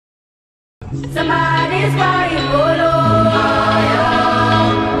Somebody's crying, Bolo.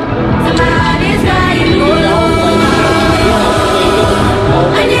 Somebody's crying, Bolo.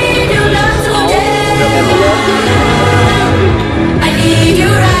 I need your love today. I need you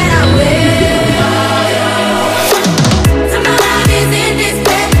right away. Somebody's in this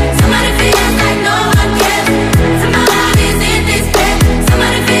bed. Somebody feels like no one cares. Somebody's in this bed.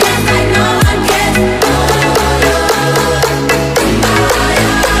 Somebody feels like no one cares.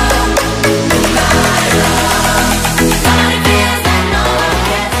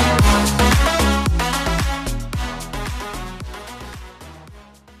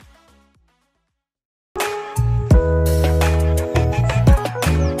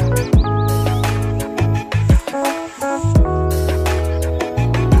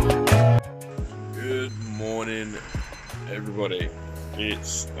 Good morning, everybody.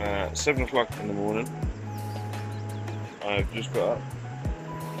 It's 7 o'clock in the morning. I've just got up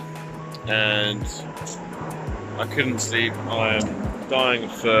and I couldn't sleep. I am dying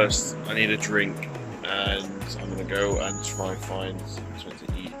of thirst. I need a drink, and I'm gonna go and try and find something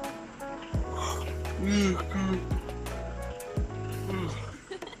to eat.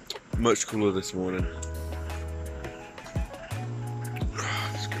 Much cooler this morning.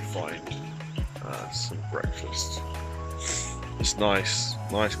 Let's go find some breakfast. It's nice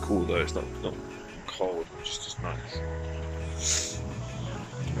cool though. It's not cold. It's just nice.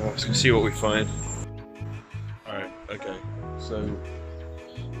 Let's go see what we find. Alright, okay. So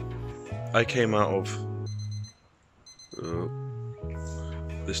I came out of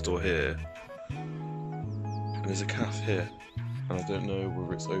this door here, and there's a cafe here, and I don't know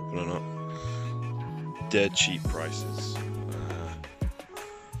whether it's open or not. Dead cheap prices. I'm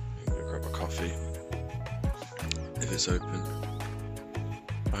gonna grab a coffee. If it's open,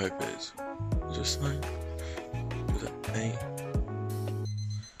 I hope it is. Just like, was it 8?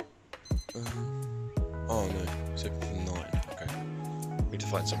 Oh no, it's open from 9. Okay, need to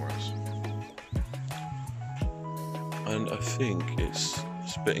find somewhere else. And I think it's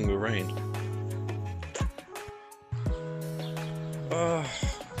spitting with rain.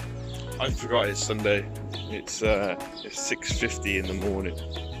 I forgot it's Sunday. It's 6:50 in the morning.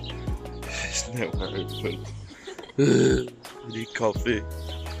 It's nowhere open. We need coffee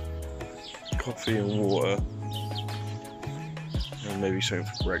and water, and maybe something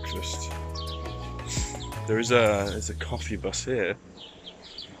for breakfast. There's a coffee bus here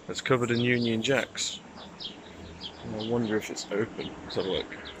that's covered in Union Jacks. And I wonder if it's open. Let's have a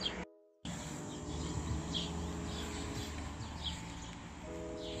look.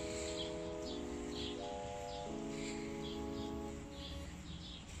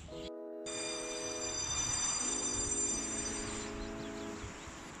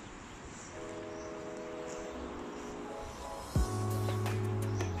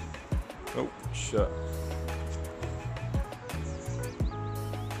 Oh, shut.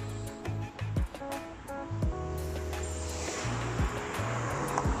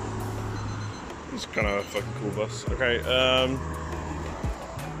 It's kind of a fucking cool bus. Okay, I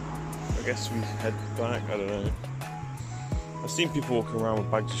guess we head back. I don't know. I've seen people walking around with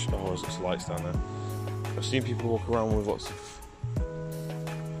bags of oh, there's lots of lights down there. I've seen people walk around with lots of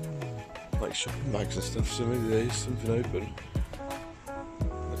like shopping bags and stuff, so maybe there is something open.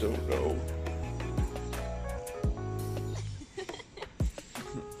 I don't know.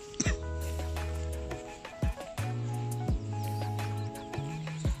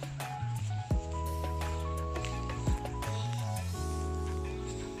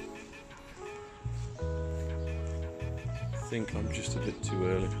 I think I'm just a bit too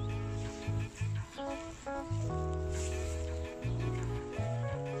early.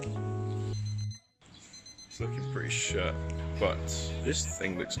 It's looking pretty shut, but this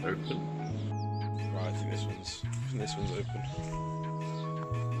thing looks open. Right, I think this one's open.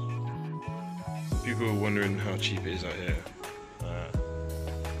 People are wondering how cheap it is out here.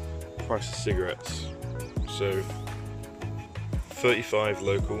 Price of cigarettes. So 35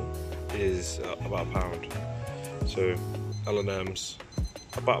 local is about £1. So L&M's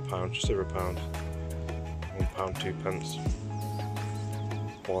about £1, just over £1. £1, 2 pence.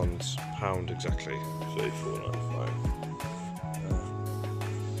 Bonds, £1 exactly,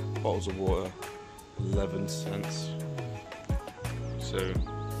 34.95. Bottles of water, 11 cents. So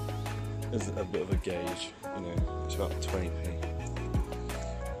there's a bit of a gauge, you know, it's about 20p.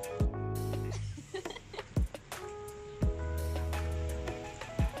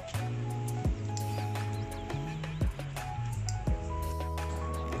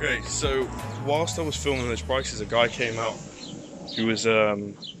 Okay, so whilst I was filming those prices, a guy came out who was a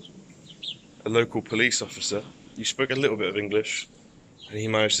local police officer. He spoke a little bit of English, and he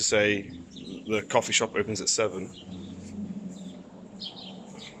managed to say the coffee shop opens at 7.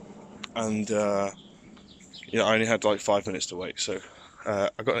 And you know, I only had like 5 minutes to wait, so I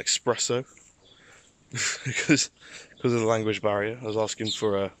got an espresso because of the language barrier. I was asking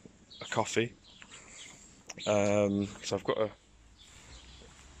for a coffee, so I've got a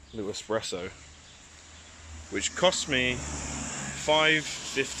little espresso, which cost me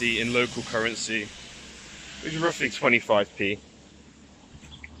 $5.50 in local currency, which is roughly 25p.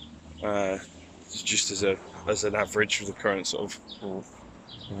 Just as an average for the current sort of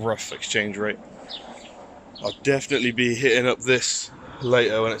rough exchange rate. I'll definitely be hitting up this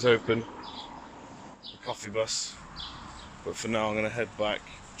later when it's open, the coffee bus. But for now, I'm gonna head back,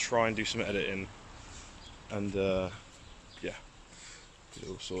 try and do some editing, and yeah, get it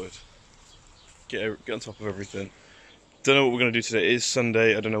all sorted. Get on top of everything. Don't know what we're gonna do today. It is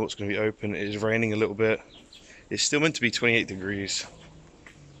Sunday. I don't know what's gonna be open. It is raining a little bit. It's still meant to be 28 degrees,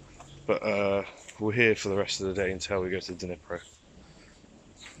 but we're here for the rest of the day until we go to Dinner Pro.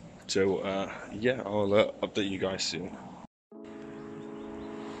 So yeah, I'll update you guys soon.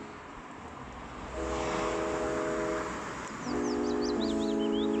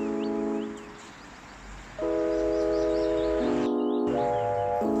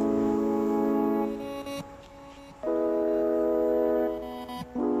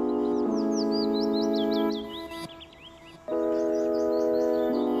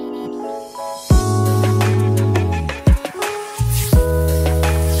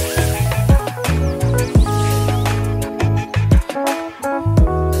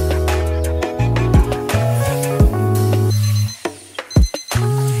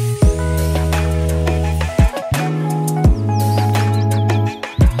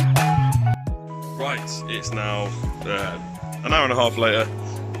 It's now an hour and a half later.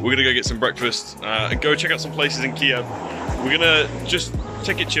 We're gonna go get some breakfast and go check out some places in Kiev. We're gonna just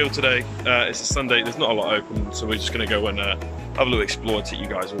take it chill today. It's a Sunday, there's not a lot open, so we're just gonna go and have a little explore and take you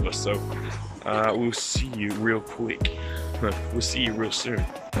guys with us. So we'll see you real quick. We'll see you real soon.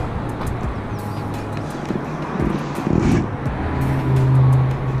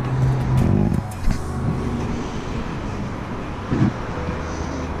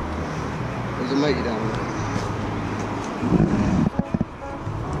 There's a matey down there.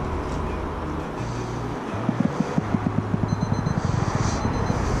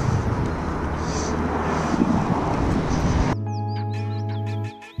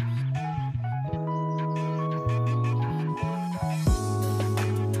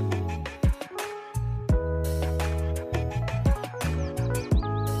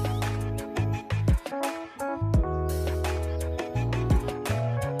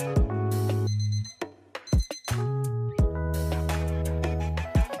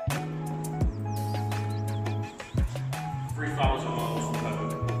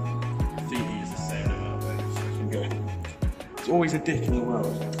 There's always a dick in the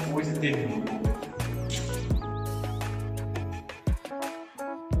world. Always a dick in the world.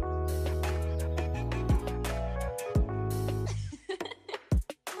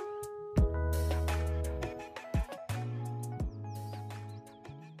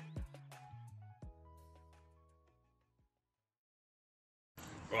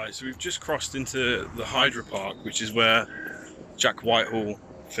 Right, so we've just crossed into the Hydra Park, which is where Jack Whitehall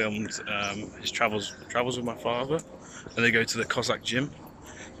filmed his travels with my father, and they go to the Cossack gym,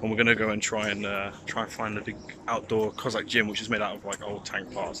 and we're gonna go and try and find a big outdoor Cossack gym, which is made out of like old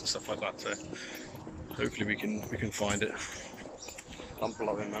tank parts and stuff like that. So hopefully we can find it. I'm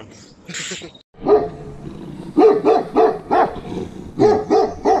blowing, man.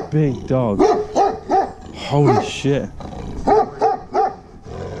 Big dog. Holy shit.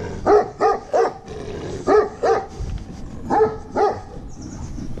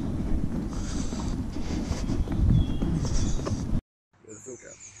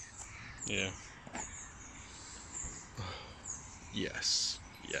 Yeah. Yes.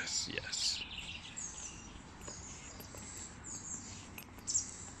 Yes. Yes.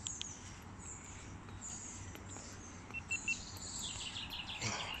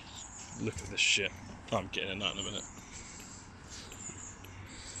 Look at this shit. I'm getting in that in a minute.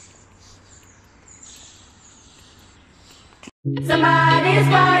 Somebody's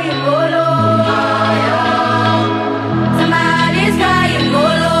crying, Bolo. Somebody's crying,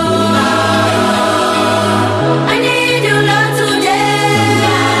 Bolo. I need your love today.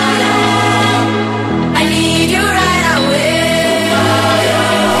 I need you right away.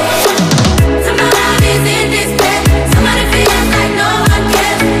 Somebody's in despair. Somebody feels like no one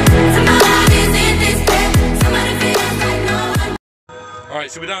cares. Somebody's in despair. Somebody feels like no one. Alright,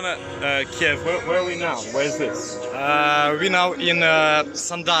 Right, so we're down at Kiev. Where are we now? Where's this? We now in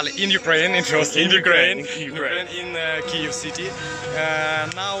Sandal in Ukraine, interesting. In Ukraine. In Kyiv city.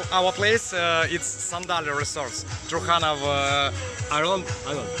 Now our place it's Sandal Resorts, Trukhanov Island.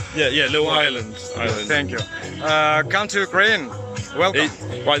 Yeah, little island. Thank you. Come to Ukraine. Welcome.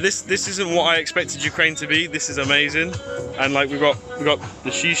 Right, this isn't what I expected Ukraine to be. This is amazing, and like we've got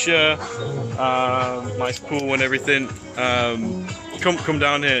the shisha, nice pool and everything. Come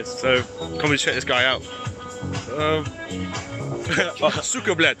down here. So come and check this guy out.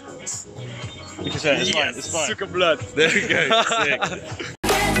 Suka blood. You can say it. It's fine. It's fine. Suka blood. There we go. Sick.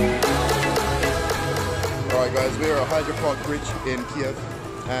 Alright guys, we are at Hydro Park Bridge in Kiev,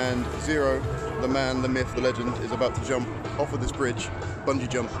 and Zero, the man, the myth, the legend, is about to jump off of this bridge, bungee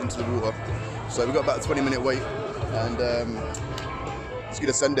jump into the water. So we've got about a 20-minute wait, and he's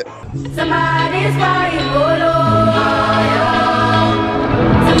gonna send it. Somebody's crying, Bolo.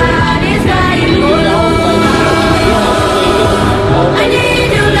 Somebody's crying, Bolo. I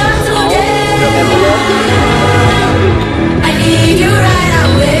need your love today. I need you right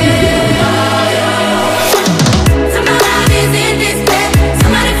away. Somebody's in despair.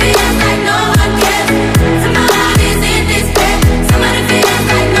 Somebody feels like no one cares. Somebody's in despair. Somebody feels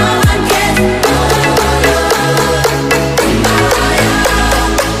like no one cares.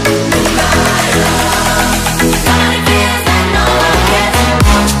 Somebody feels like no one cares.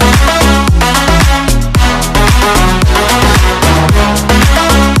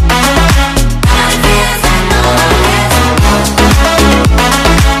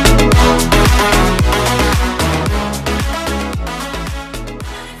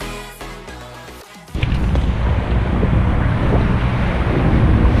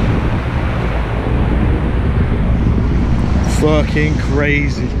 Fucking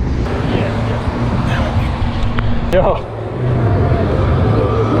crazy. Yo.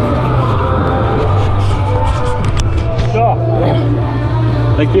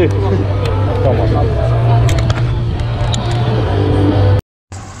 Thank you.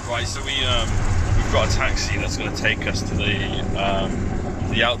 Right, so we've got a taxi that's going to take us to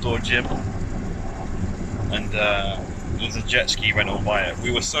the outdoor gym, and there's a jet ski rental by it.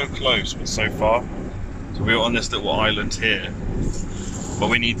 We were so close but so far. So we were on this little island here, but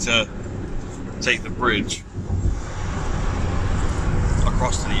we need to take the bridge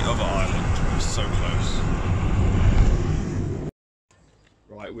across to the other island. We're so close.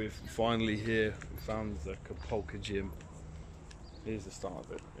 Right, we're finally here. We found the Kachalka gym. Here's the start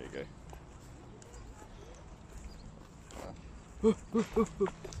of it. There you go.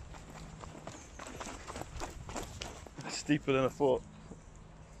 Steeper than I thought.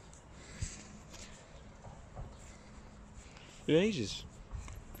 Been ages.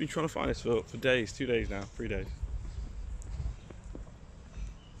 Been trying to find this for days, 2 days now, 3 days.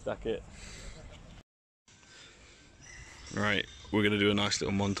 Stack it. Right, we're gonna do a nice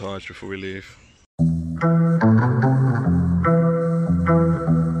little montage before we leave.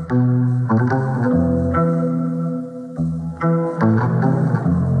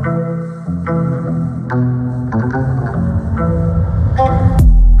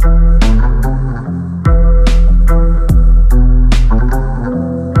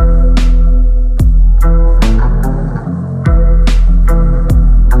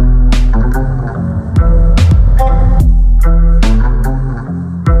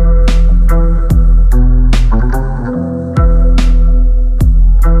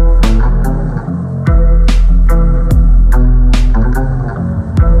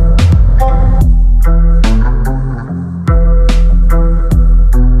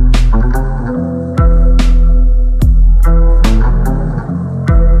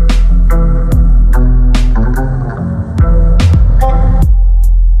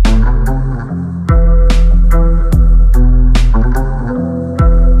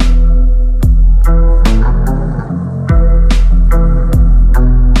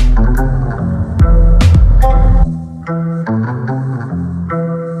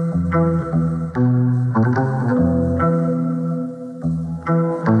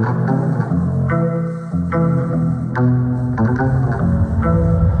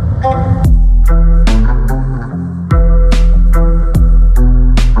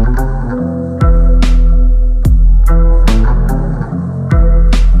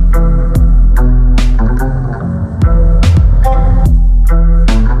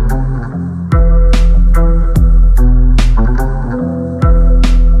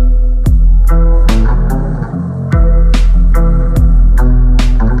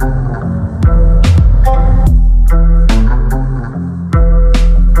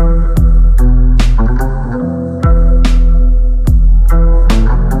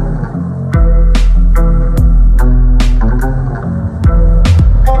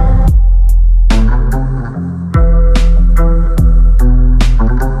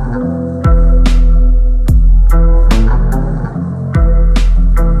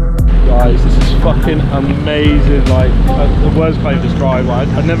 guys played this drive, I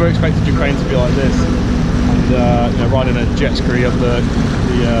never expected Ukraine to be like this. And you know, riding a jet ski up the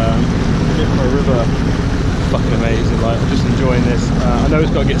Neewer river, fucking amazing. Like, I'm just enjoying this. I know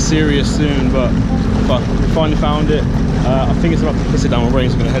it's got to get serious soon, but fuck, we finally found it. I think it's about to piss it down with rain,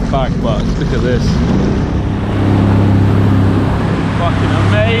 so I'm gonna head back. But just look at this, fucking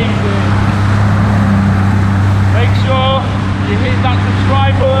amazing. Make sure you hit that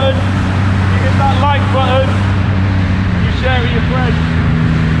subscribe button, you hit that like button, you share it with your friends.